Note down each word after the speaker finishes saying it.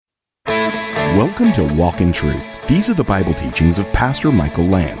Welcome to Walk in Truth. These are the Bible teachings of Pastor Michael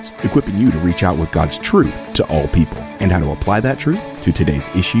Lance, equipping you to reach out with God's truth to all people and how to apply that truth to today's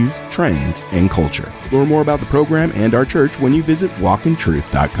issues, trends, and culture. Learn more about the program and our church when you visit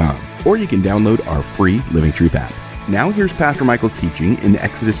walkintruth.com, or you can download our free Living Truth app. Now here's Pastor Michael's teaching in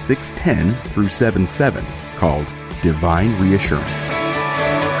Exodus 6:10 through 7:7, called Divine Reassurance.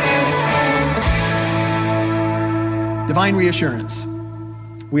 Divine reassurance.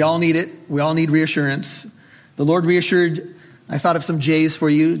 We all need it. We all need reassurance. The Lord reassured, I thought of some J's for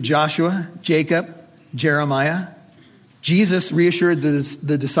you, Joshua, Jacob, Jeremiah. Jesus reassured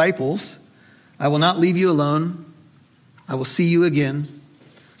the disciples, I will not leave you alone. I will see you again.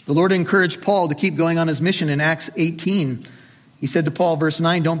 The Lord encouraged Paul to keep going on his mission in Acts 18. He said to Paul, verse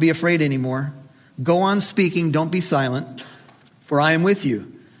 9, don't be afraid anymore. Go on speaking, don't be silent, for I am with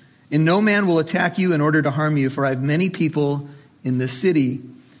you. And no man will attack you in order to harm you, for I have many people in this city.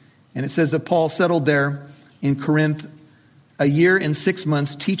 And it says that Paul settled there in Corinth a year and 6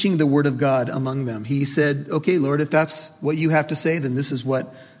 months teaching the word of God among them. He said, okay, Lord, if that's what you have to say, then this is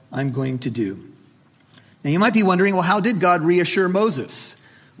what I'm going to do. Now you might be wondering, well, how did God reassure Moses?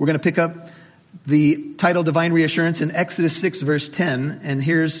 We're going to pick up the title Divine Reassurance in Exodus 6 verse 10. And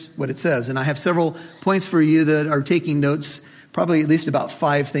here's what it says. And I have several points for you that are taking notes, probably at least about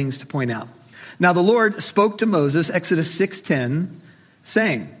 5 things to point out. Now the Lord spoke to Moses, Exodus 6:10,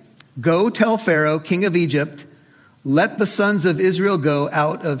 saying, go tell Pharaoh, king of Egypt, let the sons of Israel go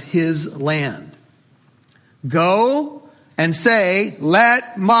out of his land. Go and say,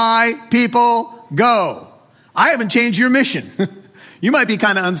 let my people go. I haven't changed your mission. You might be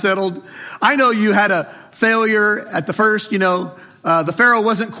kind of unsettled. I know you had a failure at the first, the Pharaoh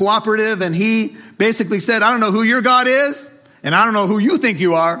wasn't cooperative and he basically said, I don't know who your God is and I don't know who you think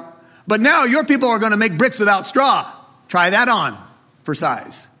you are, but now your people are going to make bricks without straw. Try that on for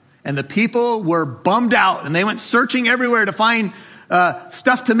size. And the people were bummed out and they went searching everywhere to find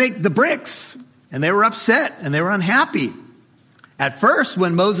stuff to make the bricks. And they were upset and they were unhappy. At first,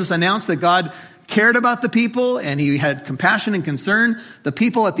 when Moses announced that God cared about the people and he had compassion and concern, the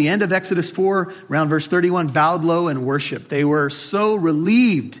people at the end of Exodus 4, around verse 31, bowed low and worshiped. They were so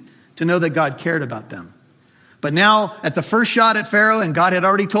relieved to know that God cared about them. But now, at the first shot at Pharaoh, and God had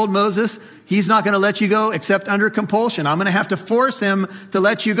already told Moses, he's not going to let you go except under compulsion. I'm going to have to force him to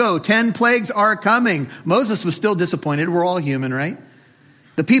let you go. 10 plagues are coming. Moses was still disappointed. We're all human, right?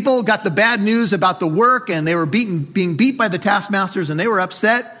 The people got the bad news about the work, and they were being beat by the taskmasters, and they were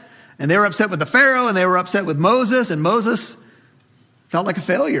upset. And they were upset with the Pharaoh, and they were upset with Moses, and Moses felt like a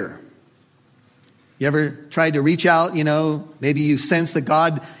failure. You ever tried to reach out, maybe you sensed that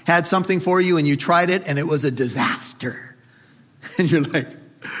God had something for you and you tried it and it was a disaster. And you're like,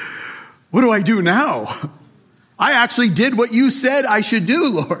 what do I do now? I actually did what you said I should do,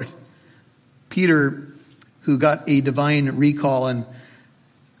 Lord. Peter, who got a divine recall, and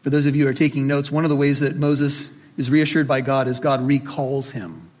for those of you who are taking notes, one of the ways that Moses is reassured by God is God recalls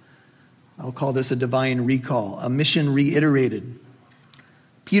him. I'll call this a divine recall, a mission reiterated.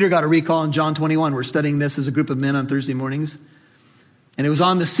 Peter got a recall in John 21. We're studying this as a group of men on Thursday mornings. And it was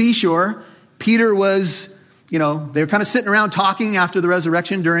on the seashore. Peter was, they were kind of sitting around talking after the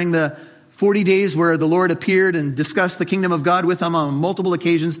resurrection during the 40 days where the Lord appeared and discussed the kingdom of God with them on multiple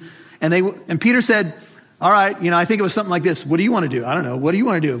occasions. And Peter said, all right, I think it was something like this. What do you want to do? I don't know. What do you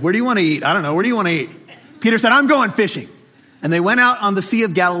want to do? Where do you want to eat? I don't know. Where do you want to eat? Peter said, I'm going fishing. And they went out on the Sea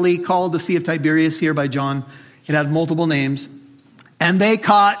of Galilee, called the Sea of Tiberias here by John. It had multiple names. And they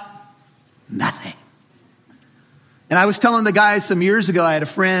caught nothing. And I was telling the guys some years ago, I had a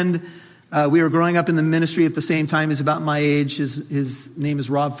friend, we were growing up in the ministry at the same time. He's about my age. His name is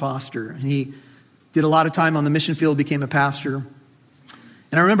Rob Foster. And he did a lot of time on the mission field, became a pastor.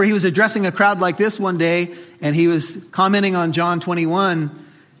 And I remember he was addressing a crowd like this one day, and he was commenting on John 21,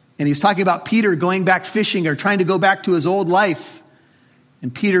 and he was talking about Peter going back fishing or trying to go back to his old life.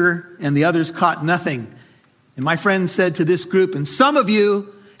 And Peter and the others caught nothing. And my friend said to this group, and some of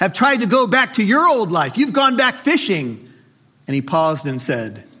you have tried to go back to your old life. You've gone back fishing. And he paused and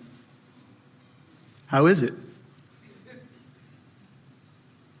said, how is it?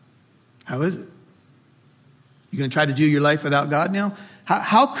 How is it? You going to try to do your life without God now?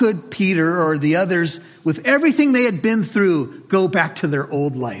 How could Peter or the others, with everything they had been through, go back to their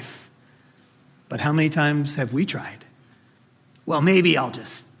old life? But how many times have we tried? Well, maybe I'll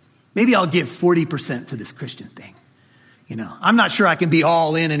give 40% to this Christian thing. I'm not sure I can be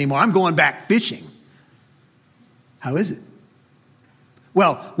all in anymore. I'm going back fishing. How is it?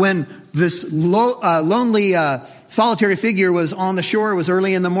 Well, when this lonely, solitary figure was on the shore, it was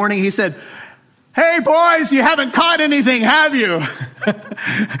early in the morning, he said, Hey, boys, you haven't caught anything, have you?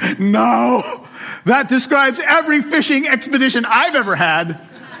 No. That describes every fishing expedition I've ever had.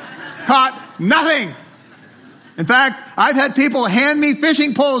 Caught nothing. In fact, I've had people hand me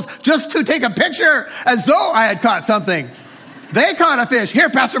fishing poles just to take a picture as though I had caught something. They caught a fish. Here,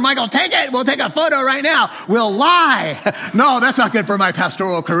 Pastor Michael, take it. We'll take a photo right now. We'll lie. No, that's not good for my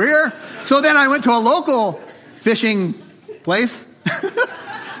pastoral career. So then I went to a local fishing place.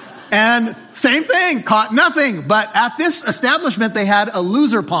 And same thing, caught nothing. But at this establishment, they had a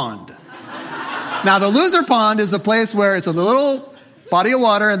loser pond. Now, the loser pond is a place where it's a little body of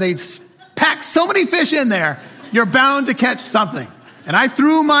water, and they pack so many fish in there, you're bound to catch something. And I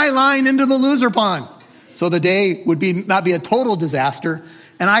threw my line into the loser pond, so the day would not be a total disaster.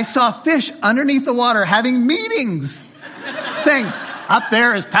 And I saw fish underneath the water having meetings, saying, up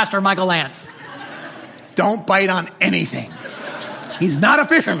there is Pastor Michael Lance. Don't bite on anything. He's not a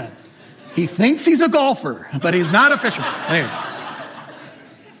fisherman. He thinks he's a golfer, but he's not a fisherman. Anyway.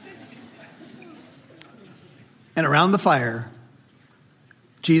 And around the fire,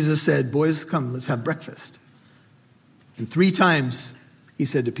 Jesus said, boys, come, let's have breakfast. And 3 times he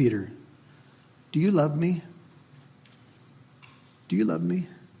said to Peter, do you love me? Do you love me?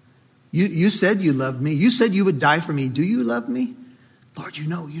 You said you loved me. You said you would die for me. Do you love me? Lord, you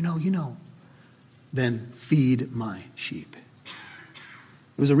know. Then feed my sheep.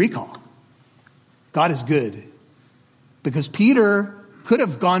 It was a recall. God is good. Because Peter could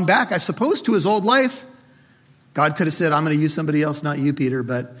have gone back, I suppose, to his old life. God could have said, I'm going to use somebody else, not you, Peter.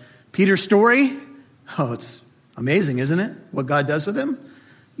 But Peter's story, it's amazing, isn't it? What God does with him.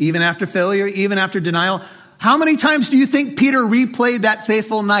 Even after failure, even after denial. How many times do you think Peter replayed that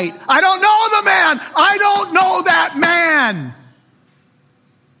faithful night? I don't know the man. I don't know that man.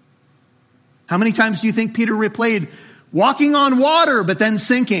 How many times do you think Peter replayed walking on water but then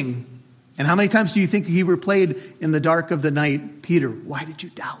sinking? And how many times do you think he replayed in the dark of the night, Peter, why did you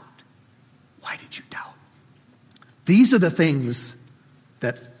doubt? Why did you doubt? These are the things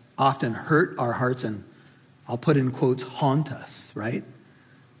that often hurt our hearts and, I'll put in quotes, haunt us, right?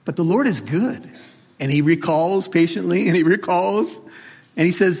 But the Lord is good. And he recalls patiently, and he recalls, and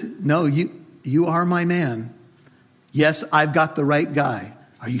he says, no, you are my man. Yes, I've got the right guy.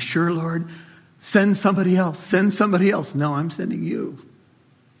 Are you sure, Lord? Send somebody else. Send somebody else. No, I'm sending you.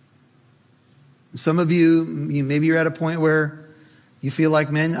 Some of you, maybe you're at a point where you feel like,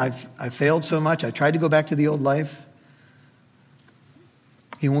 man, I've failed so much. I tried to go back to the old life.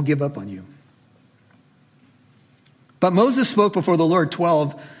 He won't give up on you. But Moses spoke before the Lord,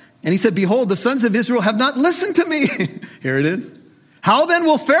 12, and he said, behold, the sons of Israel have not listened to me. Here it is. How then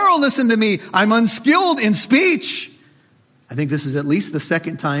will Pharaoh listen to me? I'm unskilled in speech. I think this is at least the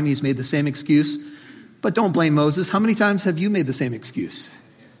second time he's made the same excuse. But don't blame Moses. How many times have you made the same excuse?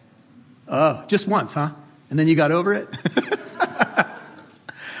 Oh, just once, huh? And then you got over it?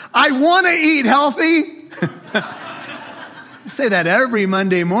 I want to eat healthy. I say that every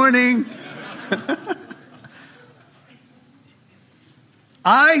Monday morning.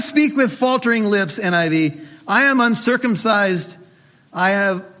 I speak with faltering lips, NIV. I am uncircumcised.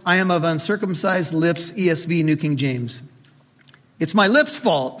 I am of uncircumcised lips, ESV, New King James. It's my lips'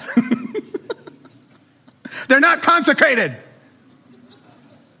 fault. They're not consecrated.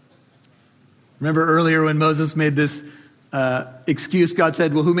 Remember earlier when Moses made this excuse, God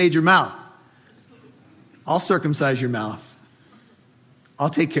said, well, who made your mouth? I'll circumcise your mouth. I'll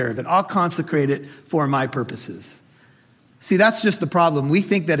take care of it. I'll consecrate it for my purposes. See, that's just the problem. We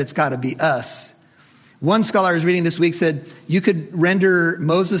think that it's got to be us. One scholar I was reading this week said, you could render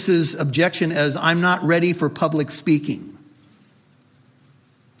Moses' objection as, I'm not ready for public speaking.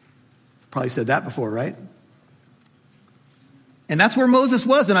 Probably said that before, right? And that's where Moses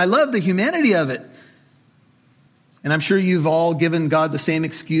was, and I love the humanity of it. And I'm sure you've all given God the same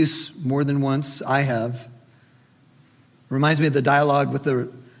excuse more than once. I have. Reminds me of the dialogue with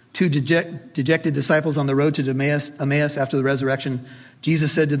the 2 dejected disciples on the road to Emmaus after the resurrection.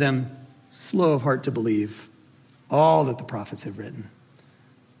 Jesus said to them, slow of heart to believe all that the prophets have written.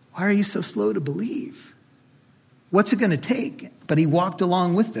 Why are you so slow to believe? What's it going to take? But he walked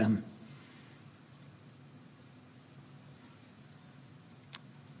along with them.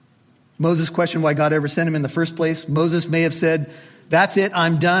 Moses questioned why God ever sent him in the first place. Moses may have said, that's it,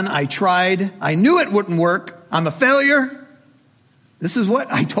 I'm done, I tried, I knew it wouldn't work, I'm a failure. This is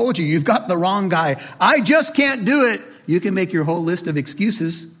what I told you, you've got the wrong guy. I just can't do it. You can make your whole list of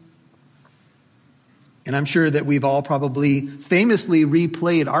excuses. And I'm sure that we've all probably famously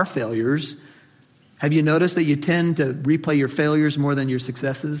replayed our failures. Have you noticed that you tend to replay your failures more than your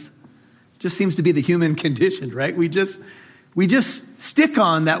successes? Just seems to be the human condition, right? We just stick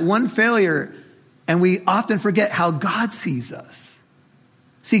on that one failure And we often forget how God sees us.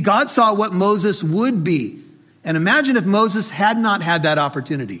 See, God saw what Moses would be. And imagine if Moses had not had that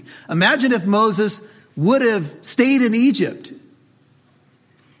opportunity. Imagine if Moses would have stayed in Egypt.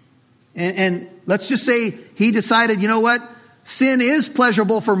 And let's just say he decided, you know what? Sin is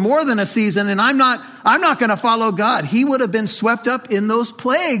pleasurable for more than a season, and I'm not going to follow God. He would have been swept up in those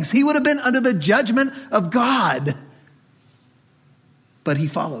plagues. He would have been under the judgment of God. But he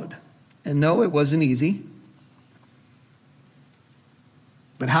followed. And no, it wasn't easy.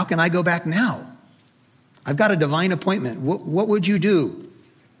 But how can I go back now? I've got a divine appointment. What would you do?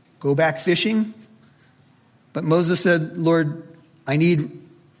 Go back fishing? But Moses said, Lord,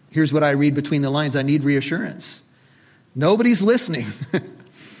 here's what I read between the lines, I need reassurance. Nobody's listening.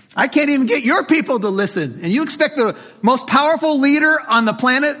 I can't even get your people to listen. And you expect the most powerful leader on the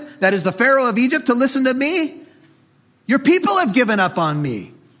planet, that is the Pharaoh of Egypt, to listen to me? Your people have given up on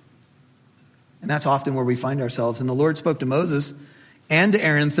me. And that's often where we find ourselves. And the Lord spoke to Moses and to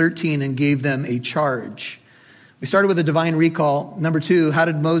Aaron 13 and gave them a charge. We started with a divine recall. Number 2, how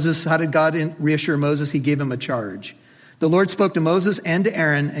did God reassure Moses? He gave him a charge. The Lord spoke to Moses and to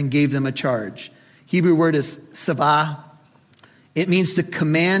Aaron and gave them a charge. Hebrew word is savah. It means to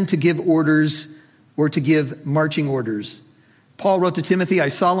command, to give orders, or to give marching orders. Paul wrote to Timothy, I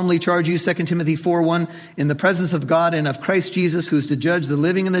solemnly charge you, 2 Timothy 4:1, in the presence of God and of Christ Jesus, who is to judge the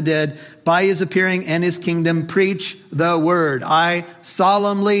living and the dead, by his appearing and his kingdom, preach the word. I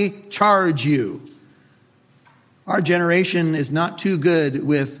solemnly charge you. Our generation is not too good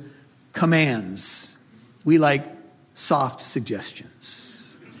with commands. We like soft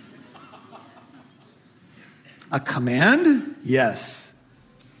suggestions. A command? Yes.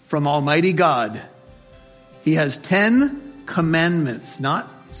 From Almighty God. He has 10 commandments, not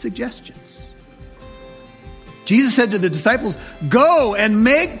suggestions. Jesus said to the disciples, go and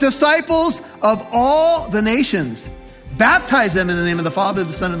make disciples of all the nations. Baptize them in the name of the Father,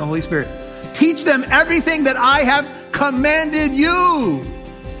 the Son, and the Holy Spirit. Teach them everything that I have commanded you.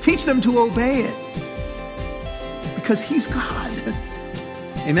 Teach them to obey it. Because he's God.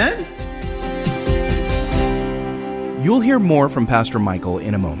 Amen? You'll hear more from Pastor Michael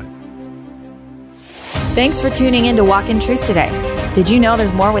in a moment. Thanks for tuning in to Walk in Truth today. Did you know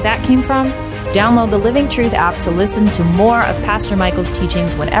there's more where that came from? Download the Living Truth app to listen to more of Pastor Michael's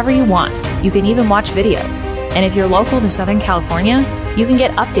teachings whenever you want. You can even watch videos. And if you're local to Southern California, you can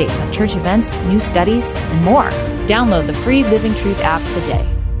get updates on church events, new studies, and more. Download the free Living Truth app today.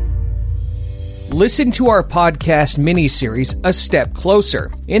 Listen to our podcast mini-series, A Step Closer.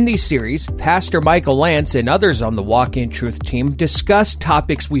 In these series, Pastor Michael Lance and others on the Walk in Truth team discuss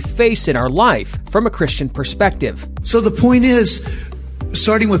topics we face in our life from a Christian perspective. So the point is,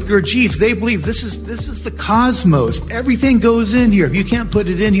 starting with Gurdjieff, they believe this is the cosmos. Everything goes in here. If you can't put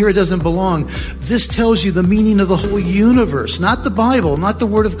it in here, it doesn't belong. This tells you the meaning of the whole universe, not the Bible, not the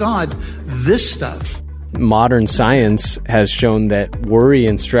Word of God, this stuff. Modern science has shown that worry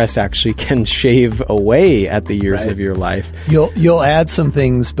and stress actually can shave away at the years of your life. You'll add some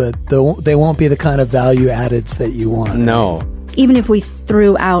things, but they won't be the kind of value addeds that you want. No. Even if we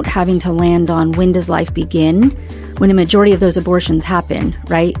threw out having to land on when does life begin, when a majority of those abortions happen,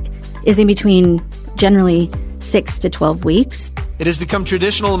 right, is in between generally 6 to 12 weeks. It has become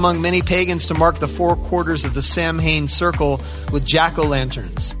traditional among many pagans to mark the 4 quarters of the Samhain circle with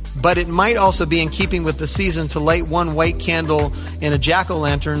jack-o'-lanterns. But it might also be in keeping with the season to light one white candle in a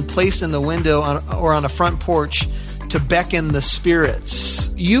jack-o'-lantern placed in the window or on a front porch to beckon the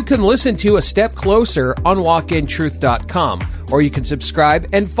spirits. You can listen to A Step Closer on walkintruth.com, or you can subscribe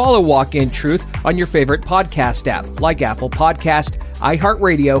and follow Walk in Truth on your favorite podcast app like Apple Podcast,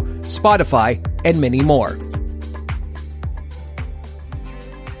 iHeartRadio, Spotify, and many more.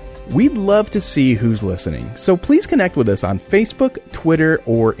 We'd love to see who's listening, so please connect with us on Facebook, Twitter,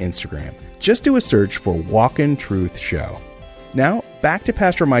 or Instagram. Just do a search for Walk in Truth Show. Now, back to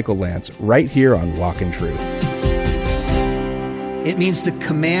Pastor Michael Lance right here on Walk in Truth. It means to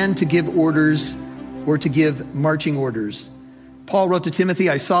command, to give orders, or to give marching orders. Paul wrote to Timothy,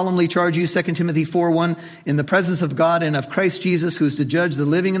 I solemnly charge you, 2 Timothy 4:1, in the presence of God and of Christ Jesus, who is to judge the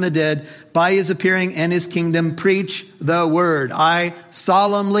living and the dead, by his appearing and his kingdom, preach the word. I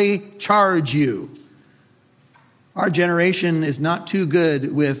solemnly charge you. Our generation is not too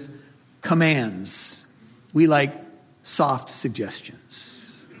good with commands. We like soft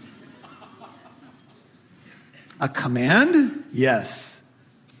suggestions. A command? Yes.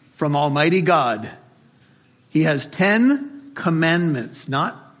 From Almighty God. He has 10 commandments,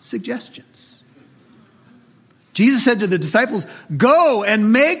 not suggestions. Jesus said to the disciples, go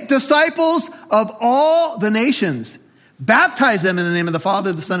and make disciples of all the nations. Baptize them in the name of the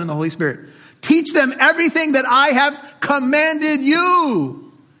Father, the Son, and the Holy Spirit. Teach them everything that I have commanded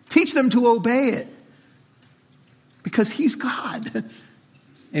you. Teach them to obey it. Because he's God.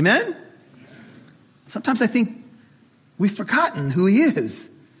 Amen? Sometimes I think we've forgotten who he is.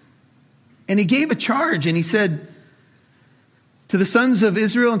 And he gave a charge, and he said to the sons of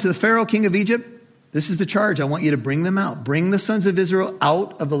Israel and to the Pharaoh, king of Egypt, this is the charge. I want you to bring them out. Bring the sons of Israel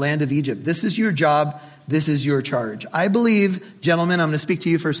out of the land of Egypt. This is your job. This is your charge. I believe, gentlemen, I'm going to speak to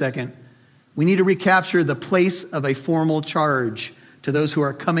you for a second. We need to recapture the place of a formal charge to those who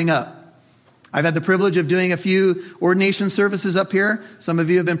are coming up. I've had the privilege of doing a few ordination services up here. Some of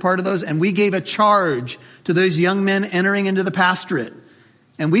you have been part of those. And we gave a charge to those young men entering into the pastorate.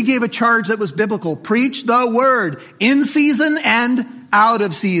 And we gave a charge that was biblical. Preach the word in season and out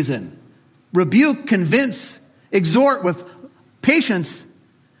of season. Rebuke, convince, exhort with patience.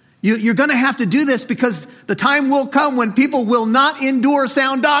 You're going to have to do this because the time will come when people will not endure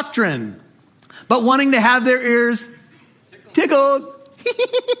sound doctrine, but wanting to have their ears tickled.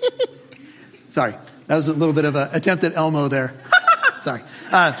 Sorry, that was a little bit of an attempt at Elmo there. Sorry.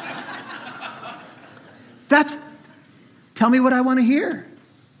 Tell me what I want to hear.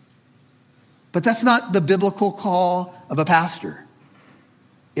 But that's not the biblical call of a pastor.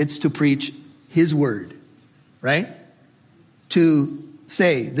 It's to preach his word, right? To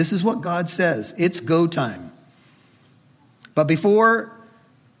say, this is what God says. It's go time. But before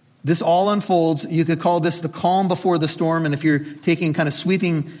this all unfolds, you could call this the calm before the storm. And if you're taking kind of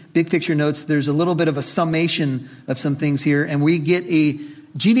sweeping big picture notes, there's a little bit of a summation of some things here. And we get a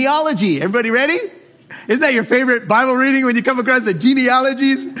genealogy. Everybody ready? Isn't that your favorite Bible reading when you come across the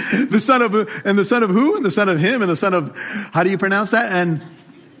genealogies? The son of who, and the son of him, and the son of, how do you pronounce that? And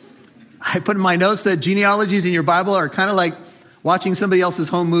I put in my notes that genealogies in your Bible are kind of like watching somebody else's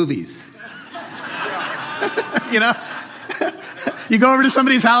home movies. You know? You go over to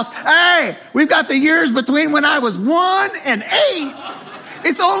somebody's house. Hey, we've got the years between when I was 1 and 8.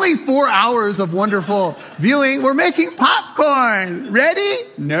 It's only 4 hours of wonderful viewing. We're making popcorn. Ready?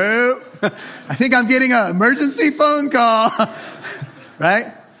 No. I think I'm getting an emergency phone call.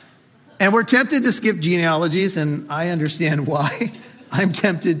 Right? And we're tempted to skip genealogies, and I understand why. I'm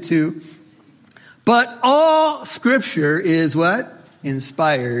tempted to. But all Scripture is what?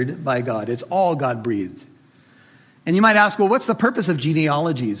 Inspired by God. It's all God-breathed. And you might ask, well, what's the purpose of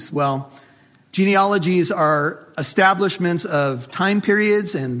genealogies? Well, genealogies are establishments of time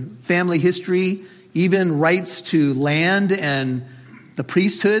periods and family history, even rights to land and the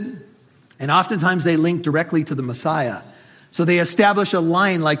priesthood. And oftentimes they link directly to the Messiah. So they establish a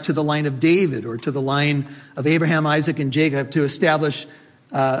line like to the line of David or to the line of Abraham, Isaac, and Jacob to establish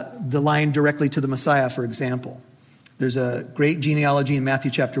the line directly to the Messiah, for example. There's a great genealogy in Matthew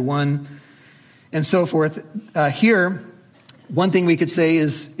chapter 1 and so forth. Here, one thing we could say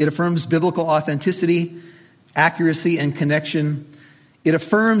is it affirms biblical authenticity, accuracy, and connection. It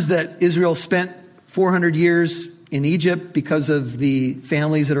affirms that Israel spent 400 years in Egypt because of the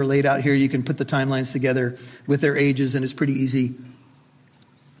families that are laid out here. You can put the timelines together with their ages, and it's pretty easy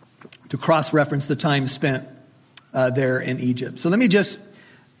to cross-reference the time spent there in Egypt. So let me just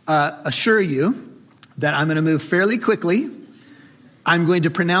assure you that I'm going to move fairly quickly. I'm going to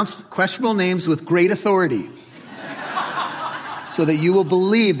pronounce questionable names with great authority so that you will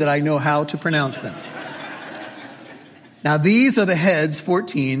believe that I know how to pronounce them. Now, these are the heads,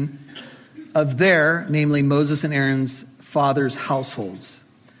 14, of their, namely Moses and Aaron's fathers' households.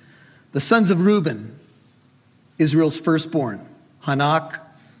 The sons of Reuben, Israel's firstborn, Hanak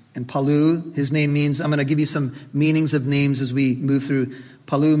and Palu. His name means, I'm going to give you some meanings of names as we move through.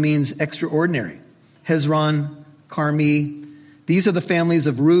 Palu means extraordinary. Hezron, Carmi. These are the families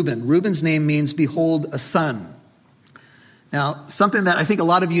of Reuben. Reuben's name means, behold, a son. Now, something that I think a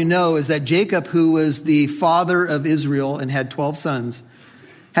lot of you know is that Jacob, who was the father of Israel and had 12 sons,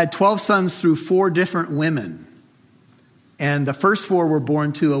 had 12 sons through 4 different women. And the first 4 were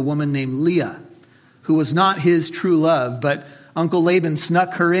born to a woman named Leah, who was not his true love, but Uncle Laban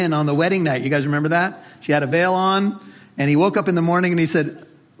snuck her in on the wedding night. You guys remember that? She had a veil on, and he woke up in the morning and he said,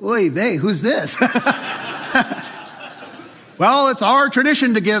 "Oy vey, who's this?" Well, it's our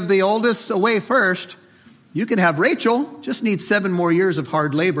tradition to give the oldest away first. You can have Rachel, just needs 7 more years of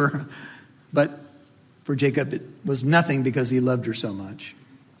hard labor. But for Jacob, it was nothing because he loved her so much.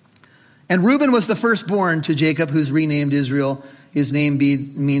 And Reuben was the firstborn to Jacob, who's renamed Israel. His name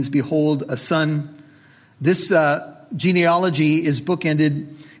means, behold, a son. This genealogy is bookended.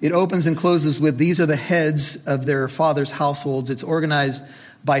 It opens and closes with, these are the heads of their fathers' households. It's organized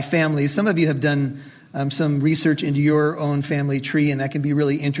by families. Some of you have done some research into your own family tree, and that can be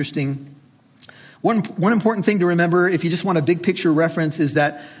really interesting. One important thing to remember, if you just want a big picture reference, is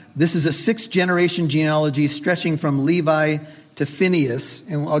that this is a 6th-generation genealogy stretching from Levi to Phinehas,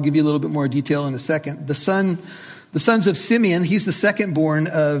 and I'll give you a little bit more detail in a second. The sons of Simeon, he's the second born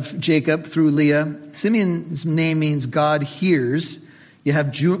of Jacob through Leah. Simeon's name means God hears. You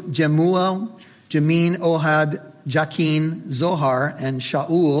have Jemuel, Jamin, Ohad, Jachin, Zohar, and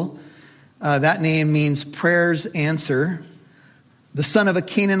Shaul. That name means prayers answer. The son of a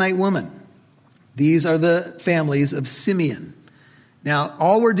Canaanite woman. These are the families of Simeon. Now,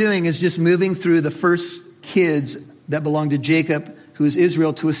 all we're doing is just moving through the first kids that belong to Jacob, who is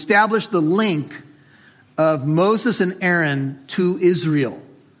Israel, to establish the link of Moses and Aaron to Israel,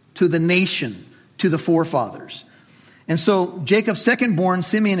 to the nation, to the forefathers. And so Jacob's second-born,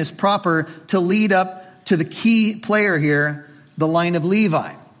 Simeon, is proper to lead up to the key player here, the line of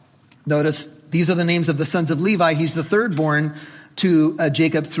Levi. Notice, these are the names of the sons of Levi. He's the third-born to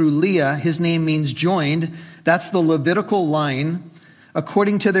Jacob through Leah. His name means joined. That's the Levitical line.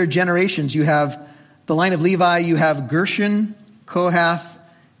 According to their generations, you have the line of Levi, you have Gershon, Kohath,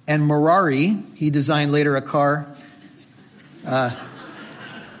 and Merari. He designed later a car.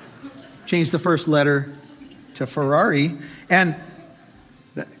 Changed the first letter to Ferrari. And,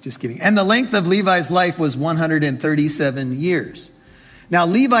 just kidding. And the length of Levi's life was 137 years. Now,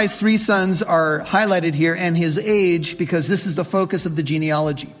 Levi's 3 sons are highlighted here, and his age, because this is the focus of the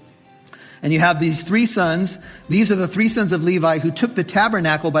genealogy. And you have these 3 sons. These are the 3 sons of Levi who took the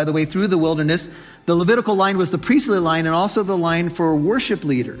tabernacle, by the way, through the wilderness. The Levitical line was the priestly line and also the line for worship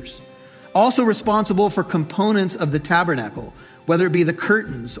leaders. Also responsible for components of the tabernacle, whether it be the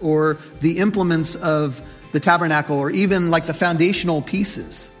curtains or the implements of the tabernacle or even like the foundational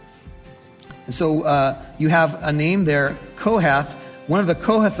pieces. And so you have a name there, Kohath. One of the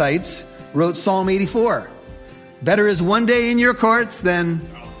Kohathites wrote Psalm 84. Better is one day in your courts than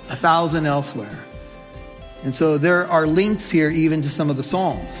 1,000 elsewhere. And so there are links here even to some of the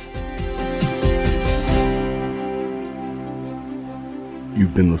Psalms.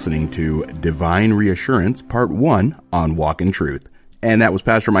 You've been listening to Divine Reassurance, Part 1 on Walk in Truth. And that was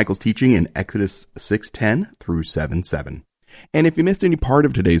Pastor Michael's teaching in Exodus 6:10 through 7:7. And if you missed any part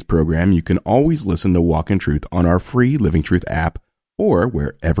of today's program, you can always listen to Walk in Truth on our free Living Truth app or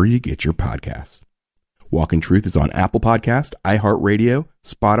wherever you get your podcasts. Walk in Truth is on Apple Podcast, iHeartRadio,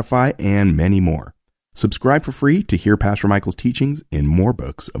 Spotify, and many more. Subscribe for free to hear Pastor Michael's teachings in more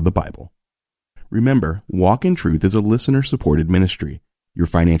books of the Bible. Remember, Walk in Truth is a listener-supported ministry. Your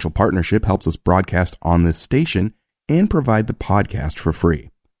financial partnership helps us broadcast on this station and provide the podcast for free.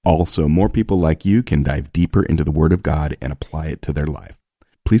 Also, more people like you can dive deeper into the Word of God and apply it to their life.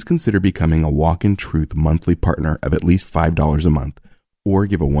 Please consider becoming a Walk in Truth monthly partner of at least $5 a month, or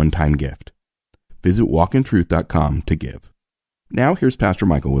give a one-time gift. Visit walkintruth.com to give. Now here's Pastor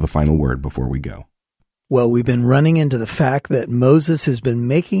Michael with a final word before we go. Well, we've been running into the fact that Moses has been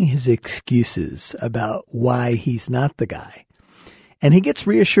making his excuses about why he's not the guy. And he gets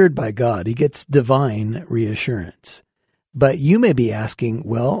reassured by God. He gets divine reassurance. But you may be asking,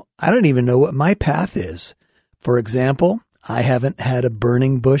 well, I don't even know what my path is. For example, I haven't had a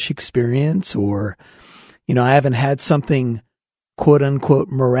burning bush experience, or, I haven't had something quote unquote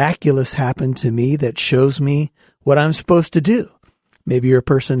miraculous happen to me that shows me what I'm supposed to do. Maybe you're a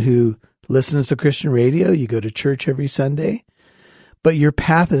person who listens to Christian radio, you go to church every Sunday, but your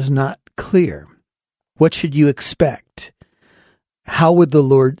path is not clear. What should you expect? How would the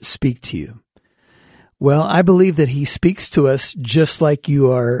Lord speak to you? Well, I believe that he speaks to us just like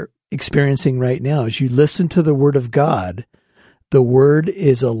you are experiencing right now. As you listen to the Word of God, the Word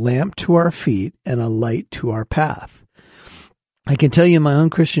is a lamp to our feet and a light to our path. I can tell you in my own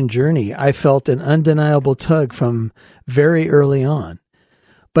Christian journey, I felt an undeniable tug from very early on.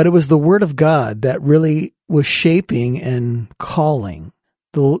 But it was the Word of God that really was shaping and calling.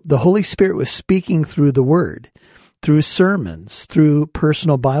 The Holy Spirit was speaking through the Word, through sermons, through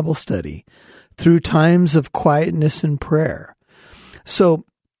personal Bible study, through times of quietness and prayer. So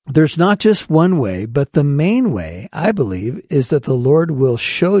there's not just one way, but the main way, I believe, is that the Lord will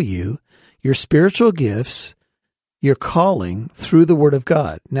show you your spiritual gifts, your calling through the Word of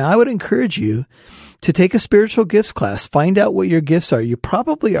God. Now, I would encourage you to take a spiritual gifts class. Find out what your gifts are. You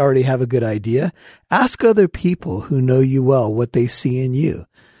probably already have a good idea. Ask other people who know you well what they see in you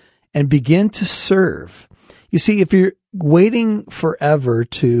and begin to serve. You see, if you're waiting forever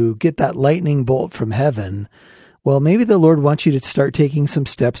to get that lightning bolt from heaven, well, maybe the Lord wants you to start taking some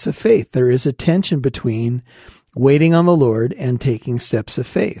steps of faith. There is a tension between waiting on the Lord and taking steps of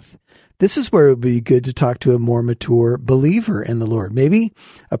faith. This is where it would be good to talk to a more mature believer in the Lord. Maybe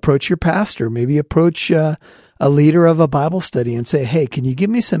approach your pastor. Maybe approach a a leader of a Bible study and say, hey, can you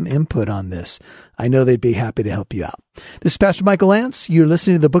give me some input on this? I know they'd be happy to help you out. This is Pastor Michael Lance. You're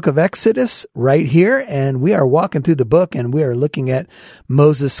listening to the book of Exodus right here, and we are walking through the book, and we are looking at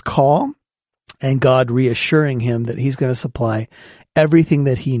Moses' call and God reassuring him that he's going to supply everything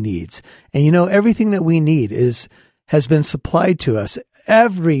that he needs. And you know, everything that we need has been supplied to us.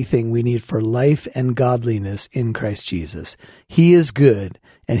 Everything we need for life and godliness in Christ Jesus. He is good,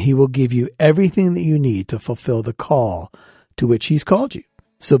 and he will give you everything that you need to fulfill the call to which he's called you.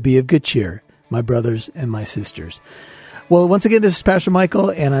 So be of good cheer, my brothers and my sisters. Well, once again, this is Pastor Michael,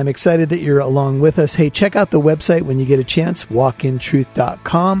 and I'm excited that you're along with us. Hey, check out the website when you get a chance,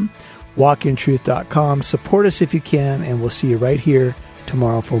 walkintruth.com, walkintruth.com. Support us if you can, and we'll see you right here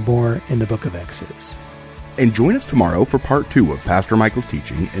tomorrow for more in the book of Exodus. And join us tomorrow for part 2 of Pastor Michael's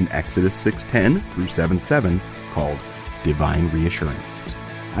teaching in Exodus 6:10 through 7:7 called Divine Reassurance.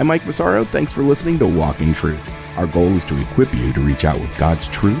 I'm Mike Massaro. Thanks for listening to Walk in Truth. Our goal is to equip you to reach out with God's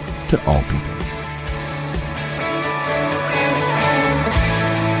truth to all people.